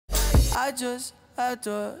I just had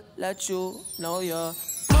to let you know you're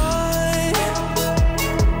mine.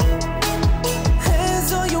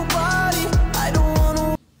 Hands on your body, I don't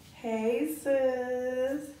wanna. Hey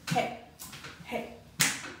sis. Hey.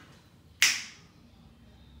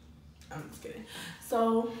 I'm just kidding.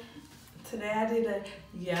 So today I did a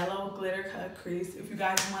yellow glitter cut crease. If you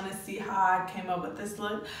guys want to see how I came up with this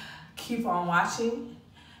look, keep on watching.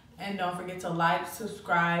 And don't forget to like,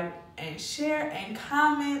 subscribe, and share, and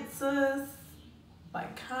comment, sis.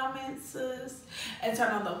 Like, comment, sis. And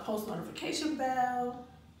turn on the post notification bell.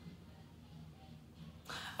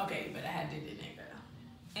 Okay, but I had to do that, girl.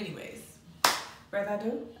 Anyways, further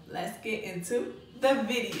ado, let's get into the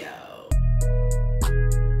video.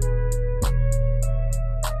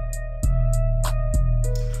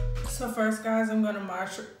 So first, guys, I'm gonna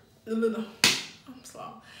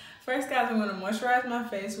moisturize my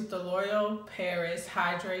face with the L'Oreal Paris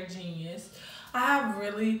Hydrate Genius. I have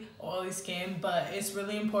really oily skin, but it's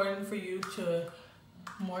really important for you to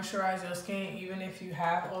moisturize your skin even if you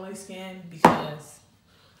have oily skin, because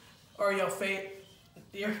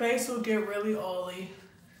your face will get really oily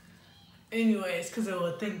anyways, because it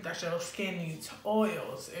will think that your skin needs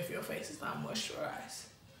oils if your face is not moisturized.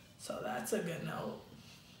 So that's a good note.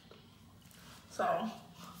 So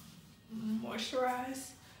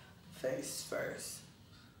moisturize face first.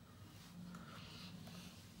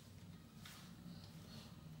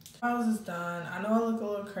 Brows is done. I know I look a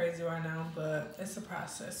little crazy right now, but it's a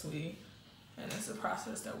process, and it's a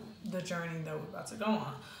process the journey that we're about to go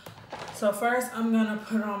on. So first, I'm gonna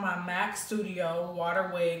put on my MAC Studio Water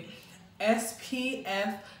Weight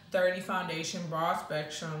SPF 30 Foundation Broad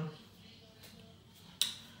Spectrum,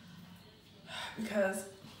 because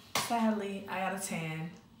sadly I got a tan.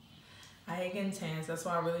 I hate getting tans. That's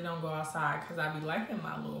why I really don't go outside, because I be liking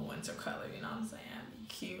my little winter color, you know what I'm saying? I be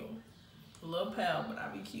cute. A little pale, but I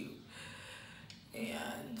be cute.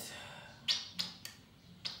 And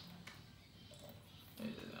I'm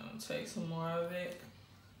just gonna take some more of it.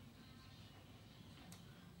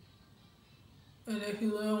 And if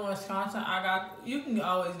you live in Wisconsin, you can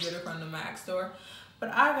always get it from the MAC store, but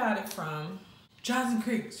I got it from Johnson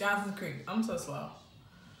Creek. I'm so slow.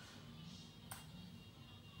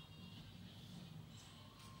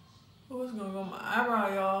 Oh, it's gonna go on my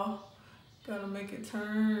eyebrow, y'all. Gotta make it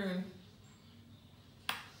turn.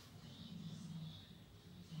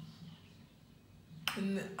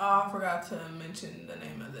 And I forgot to mention the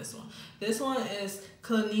name of this one. This one is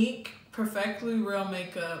Clinique Perfectly Real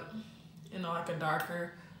Makeup in like a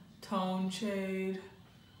darker tone shade,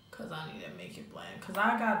 because I need to make it blend, because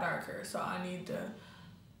I got darker, so I need to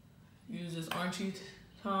use this orangey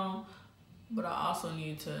tone, but I also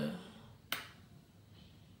need to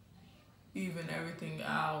even everything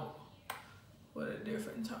out with a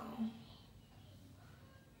different tone.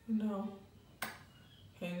 You know,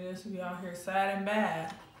 can't just be out here sad and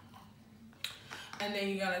bad. And then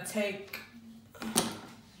you're gonna take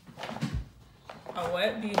a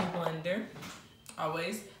wet beauty blender.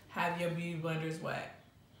 Always have your beauty blenders wet.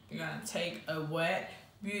 You're gonna take a wet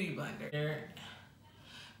beauty blender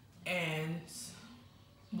and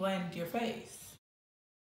blend your face.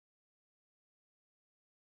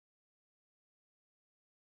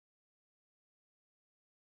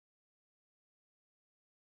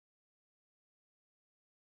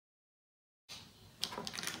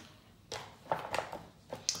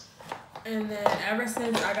 And then ever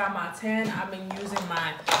since I got my tan, I've been using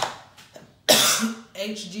my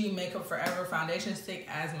HG Makeup Forever foundation stick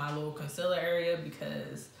as my little concealer area,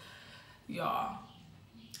 because y'all,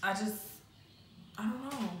 I don't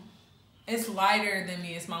know. It's lighter than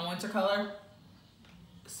me. It's my winter color.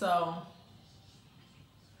 So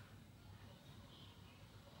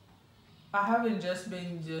I haven't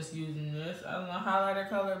been using this. I don't know, highlighter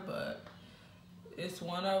color, but it's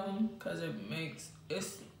one of them, because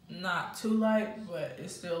it's not too light, but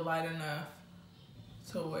it's still light enough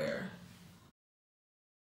to wear.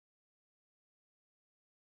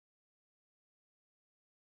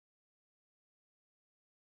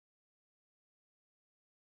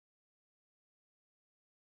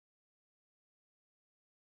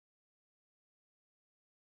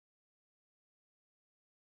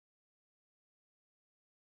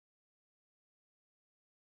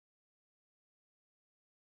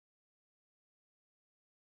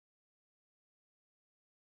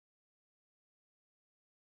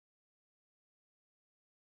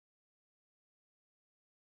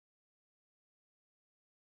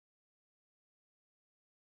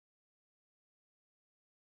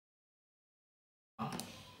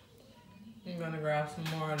 I'm gonna grab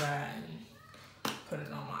some more of that and put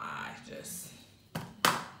it on my eye, just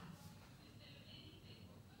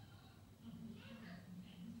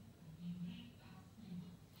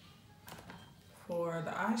for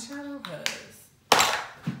the eyeshadow,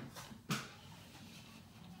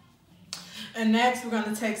 And next, we're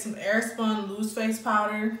gonna take some Airspun loose face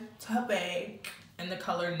powder to bake in the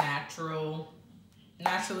color naturally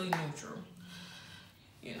neutral.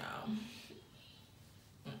 You know.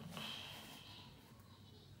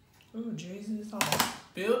 Ooh, Jesus, I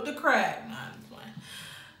built the crack. Nah, I'm just playing.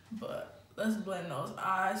 But let's blend those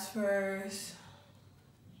eyes first.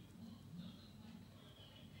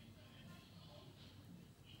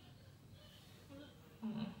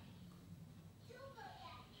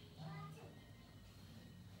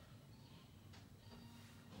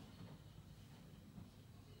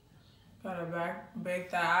 Gotta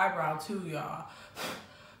bake that eyebrow too, y'all.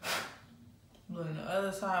 Blend the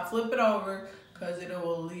other side, flip it over, cause it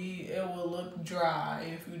will look dry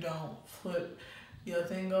if you don't flip your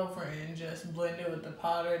thing over and just blend it with the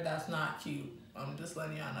powder. That's not cute. I'm just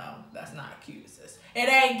letting y'all know that's not cute, sis. It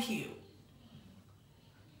ain't cute.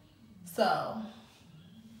 So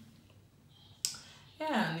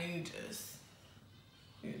yeah, and you just,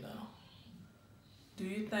 you know, do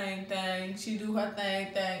your thing. She do her thing.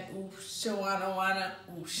 Ooh, wanna.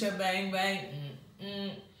 Ooh, bang.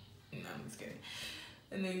 No, I'm just kidding.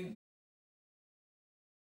 And then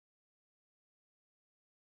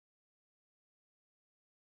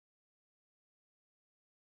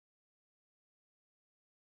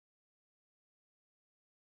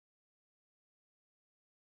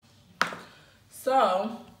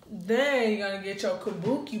so then you're gonna get your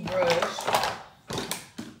kabuki brush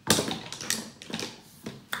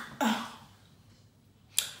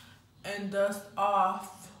and dust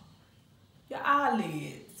off your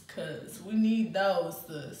eyelids, cause we need those,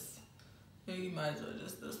 sis. And you might as well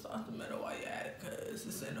just dust off the middle while you're at it, cause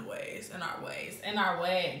it's in our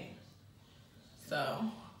way.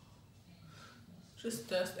 So just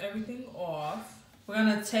dust everything off. We're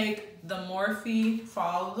gonna take the Morphe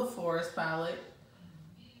Follow the Forest palette.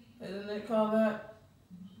 Isn't it called that?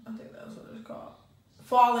 I think that's what it's called.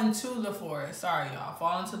 Fall Into the Forest. Sorry, y'all.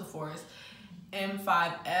 Fall Into the Forest.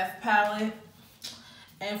 M5F palette.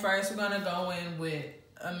 And first, we're going to go in with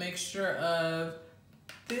a mixture of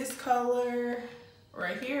this color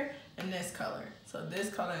right here and this color. So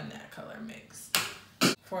this color and that color mixed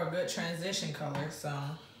for a good transition color. So,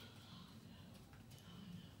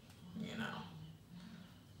 you know.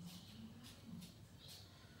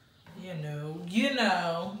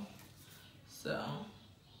 So,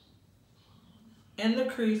 in the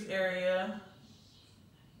crease area,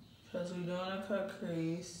 because we're doing a cut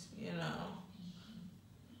crease, you know.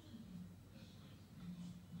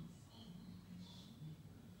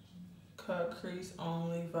 Cut crease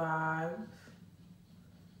only vibe.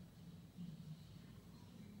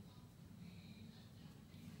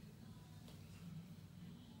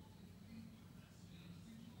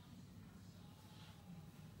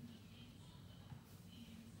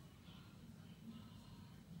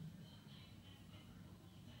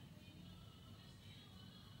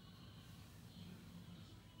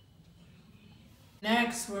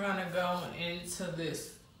 Next, we're gonna go into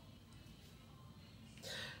this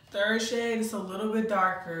third shade. It's a little bit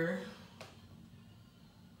darker.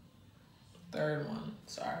 Third one,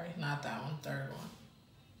 sorry, not that one, third one.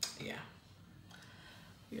 Yeah.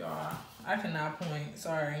 Y'all, I cannot point,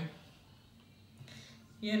 sorry.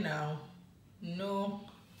 You know, no,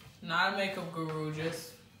 not a makeup guru,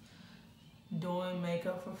 just doing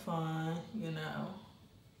makeup for fun, you know.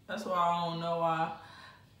 That's why I don't know why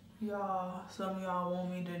some of y'all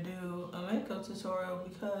want me to do a makeup tutorial,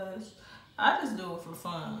 because I just do it for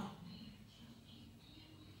fun.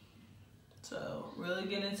 So really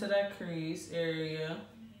get into that crease area,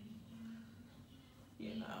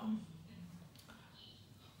 you know.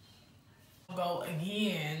 Go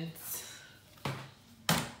again.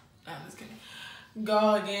 I'm just kidding.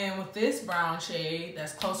 Go again with this brown shade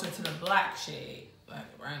that's closer to the black shade, like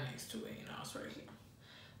right next to it, you know, it's right here.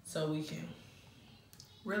 So we can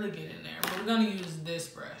really get in there. But we're gonna use this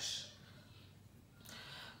brush.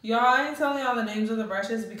 Y'all, I ain't telling y'all the names of the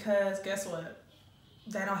brushes because guess what?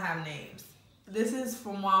 They don't have names. This is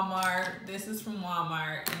from Walmart. This is from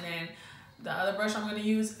Walmart. And then the other brush I'm gonna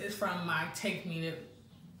use is from my Take Me to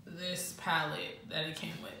This palette that it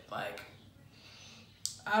came with. Like,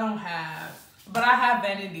 I don't have, but I have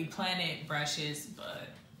Vanity Planet brushes, but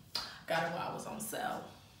got it while I was on sale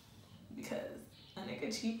because a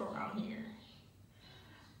nigga cheap around here.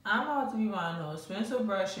 I'm about to be buying those expensive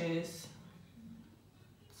brushes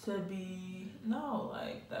to be, no,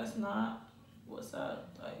 like, that's not what's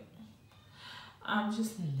up. Like, I'm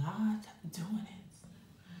just not doing it.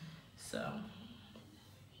 So,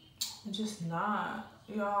 Just not.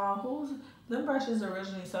 Y'all, them brushes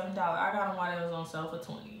originally $7. I got them while they was on sale for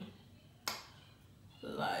 $20.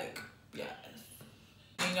 Like, yes.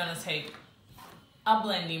 I'm gonna take a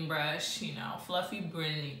blending brush, you know, fluffy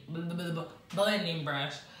blending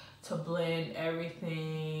brush to blend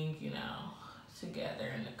everything, you know,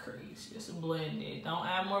 together in the crease. Just blend it. Don't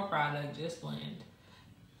add more product, just blend.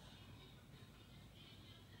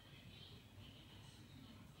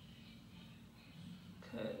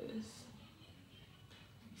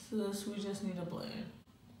 Cause we just need to blend.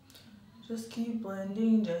 Just keep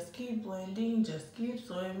blending, just keep blending, just keep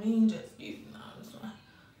swimming, just keep, no, this one.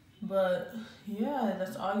 But yeah,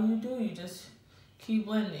 that's all you do. You just keep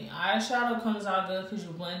blending. Eyeshadow comes out good because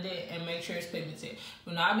you blend it and make sure it's pigmented.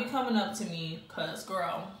 Do not be coming up to me, cause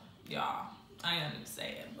girl, y'all, I ain't gonna even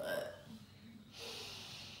say it, but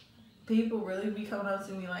people really be coming up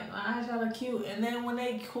to me like, my eyeshadow cute. And then when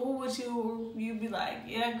they cool with you, you be like,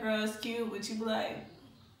 yeah, girl, it's cute. But you be like,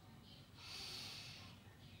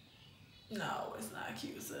 no, it's not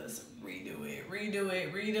cute, sis. Redo it, redo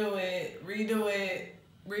it, redo it, redo it,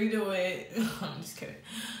 redo it. I'm just kidding.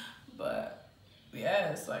 But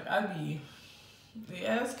yes, like I be,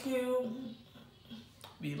 yeah, it's cute.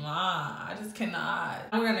 Be lying. I just cannot.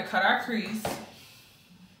 We're gonna cut our crease.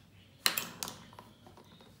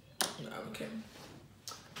 Okay.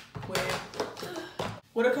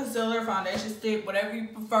 With a concealer, foundation stick, whatever you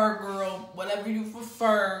prefer, girl. Whatever you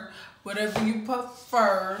prefer. Whatever you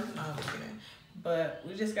prefer. No, I'm just kidding. But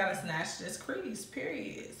we just gotta snatch this crease,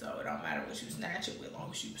 period. So it don't matter what you snatch it with, as long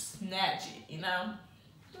as you snatch it, you know?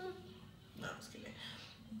 No, I'm just kidding.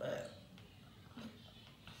 But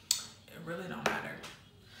it really don't matter.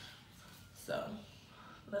 So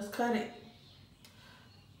let's cut it.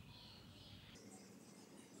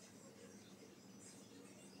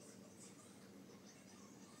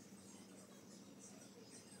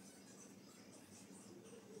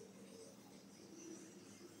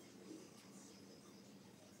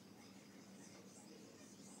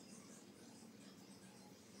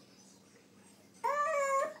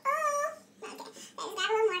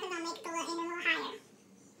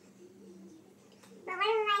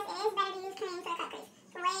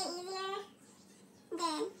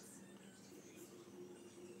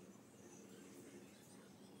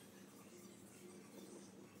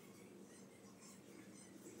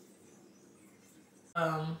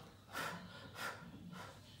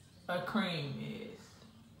 A cream is.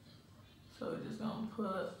 So we're just gonna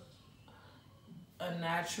put a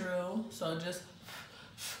natural, so just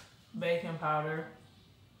baking powder.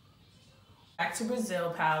 Back to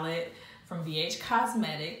Brazil palette from BH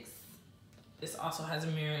Cosmetics. This also has a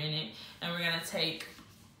mirror in it. And we're gonna take,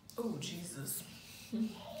 oh Jesus.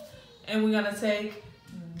 And we're gonna take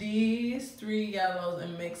these 3 yellows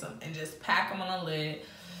and mix them and just pack them on a lid.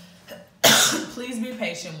 Please be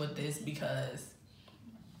patient with this because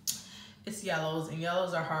it's yellows and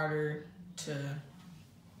yellows are harder to,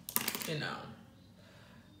 you know,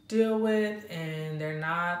 deal with, and they're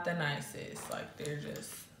not the nicest. Like, they're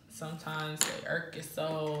just, sometimes they irk you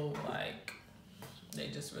so, like, they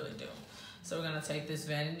just really do. So we're gonna take this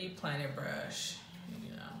Vanity Planet brush,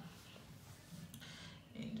 you know,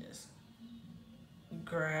 and just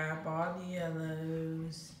grab all the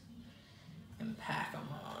yellows and pack them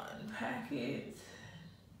on. Pack it.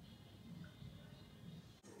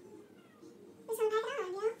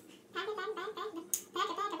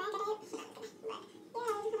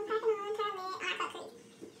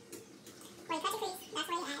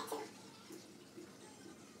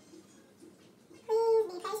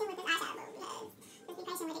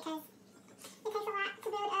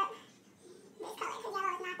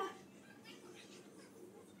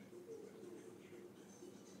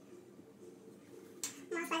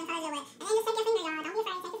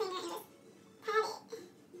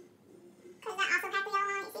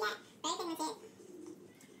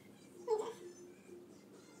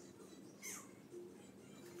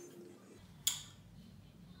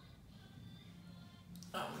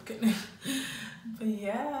 But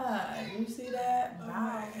yeah, you see that?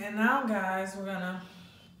 Wow. And now, guys, we're gonna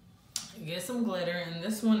get some glitter, and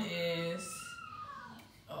this one is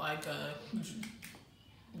like a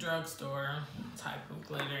drugstore type of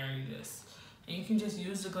glitter. And you can just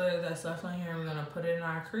use the glitter that's left on here. We're gonna put it in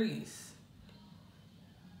our crease.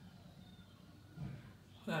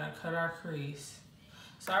 We gotta cut our crease.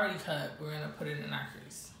 It's already cut. We're gonna put it in our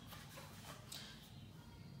crease.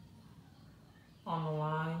 On the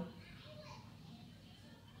line.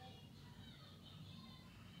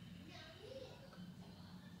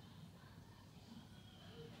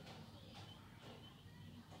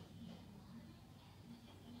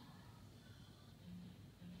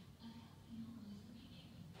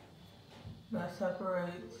 that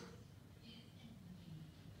separates.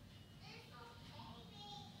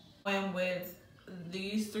 And with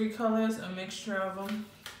these three colors, a mixture of them,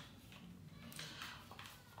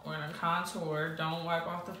 we're gonna contour. Don't wipe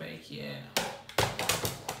off the fake yet.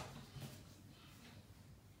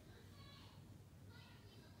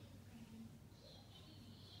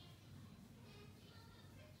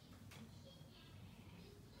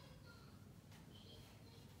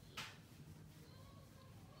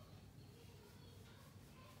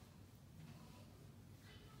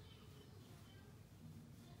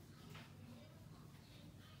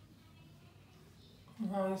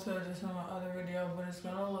 I probably said this in my other video, but it's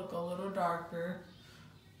gonna look a little darker,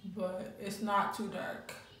 but it's not too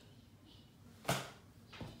dark.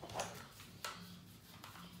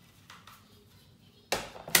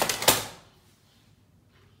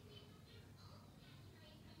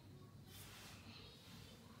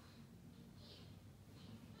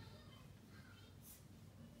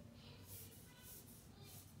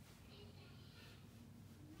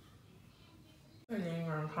 And then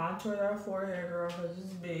you're gonna contour that forehead, girl, because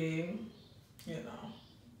it's big, you know.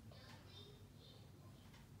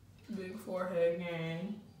 Big forehead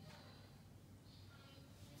gang.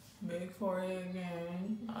 Big forehead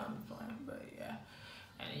gang. I'm playing, but yeah.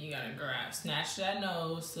 And then you gotta snatch that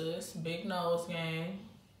nose, sis. Big nose gang.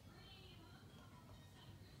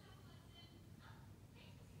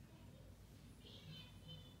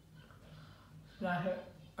 Got her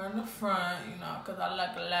on the front, you know, because I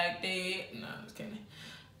like it like that. No, I'm just kidding.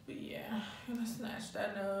 But yeah, I'm gonna snatch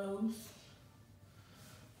that nose.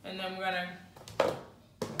 And then we're gonna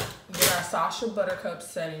get our Sacha Buttercup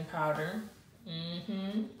setting powder.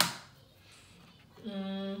 I'm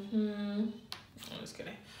just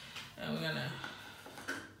kidding. And we're gonna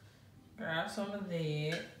grab some of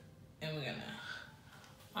that and we're gonna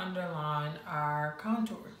underline our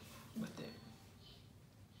contour with it.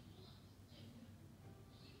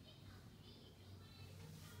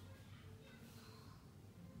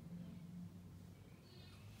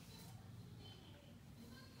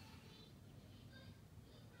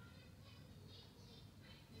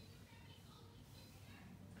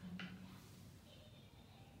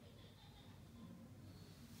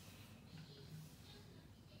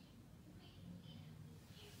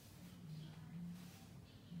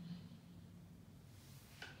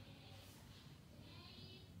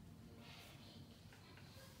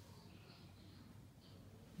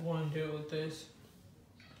 Want to deal with this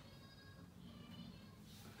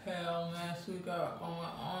pale mess we got going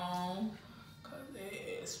on, cause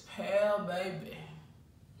it is pale, baby.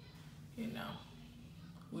 You know,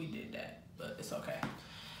 we did that, but it's okay.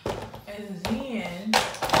 And then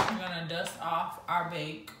we're gonna dust off our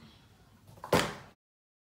bake.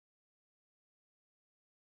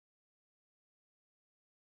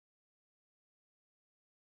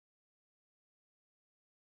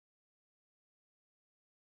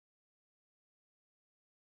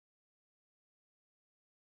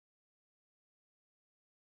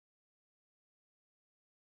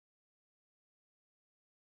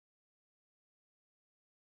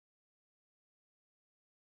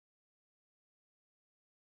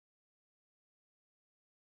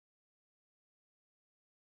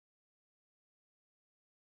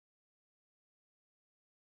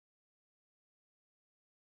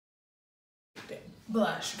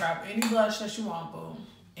 Blush, grab any blush that you want, boo.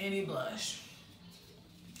 Any blush.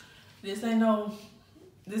 This ain't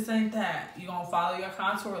that. You gonna follow your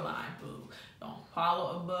contour line, boo. Don't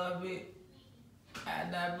follow above it.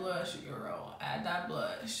 Add that blush, girl. Add that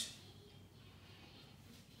blush.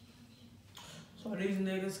 So these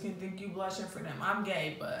niggas can think you blushing for them. I'm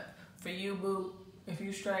gay, but for you, boo, if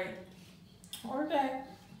you straight or gay,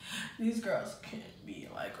 these girls can't be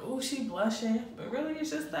like, oh, she blushing. But really,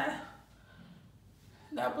 it's just that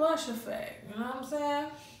blush effect. You know what I'm saying?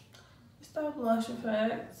 It's that blush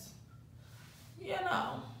effect. You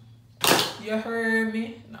know. You heard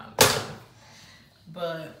me? No.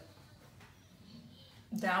 But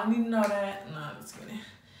they don't need to know that. No, I'm just kidding.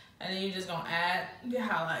 And then you're just gonna add your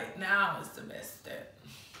highlight. Now is the best step.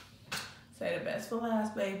 Say the best for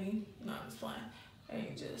last, baby. No, I'm just playing. And you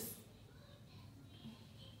just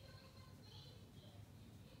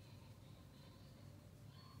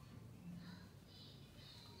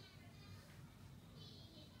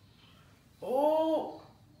oh,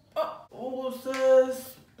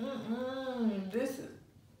 sis. This is,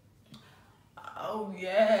 oh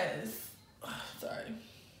yes. Sorry.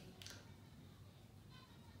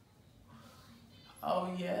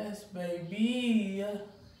 Oh yes, baby.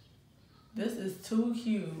 This is too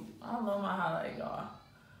cute. I love my highlight, y'all.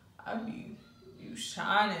 I be, you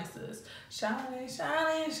shining, sis. Shining,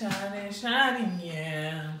 shining, shining, shining,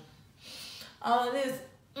 yeah. All of this.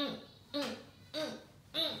 No,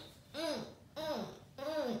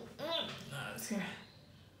 it's here.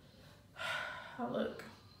 I look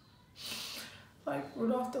like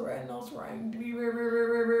Rudolph the Red-Nosed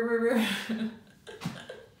Reindeer.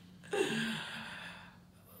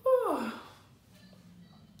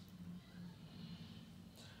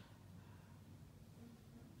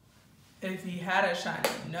 If he had a shiny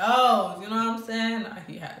nose, you know what I'm saying? Not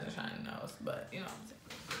he has a shiny nose, but you know what I'm saying.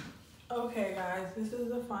 Okay, guys, this is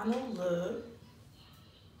the final look.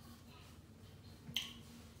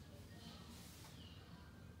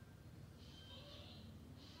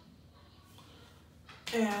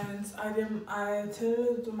 And I attempted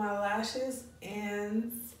to do my lashes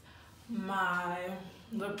and my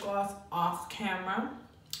lip gloss off camera.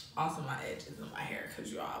 Also my edges and my hair,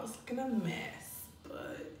 because y'all, I was looking a mess,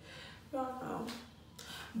 but y'all know.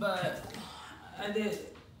 But I did,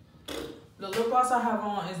 the lip gloss I have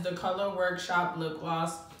on is the Color Workshop lip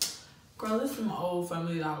gloss. Girl, this is my old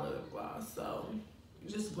Family Dollar lip gloss, so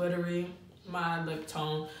just glittery, my lip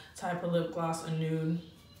tone type of lip gloss, a nude.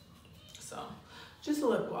 So just a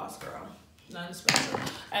lip gloss, girl, nothing special.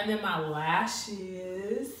 And then my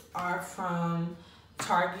lashes are from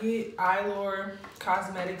Target Eyelure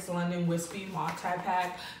Cosmetics London Wispy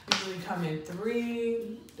Multi-Pack. Usually come in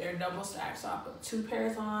 3. They're double stacked, so I put 2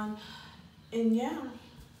 pairs on. And yeah,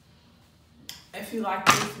 if you like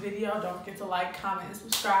this video, don't forget to like, comment, and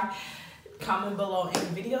subscribe. Comment below any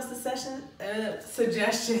video suggestions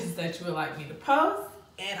that you would like me to post.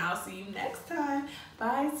 And I'll see you next time.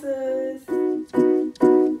 Bye, sis.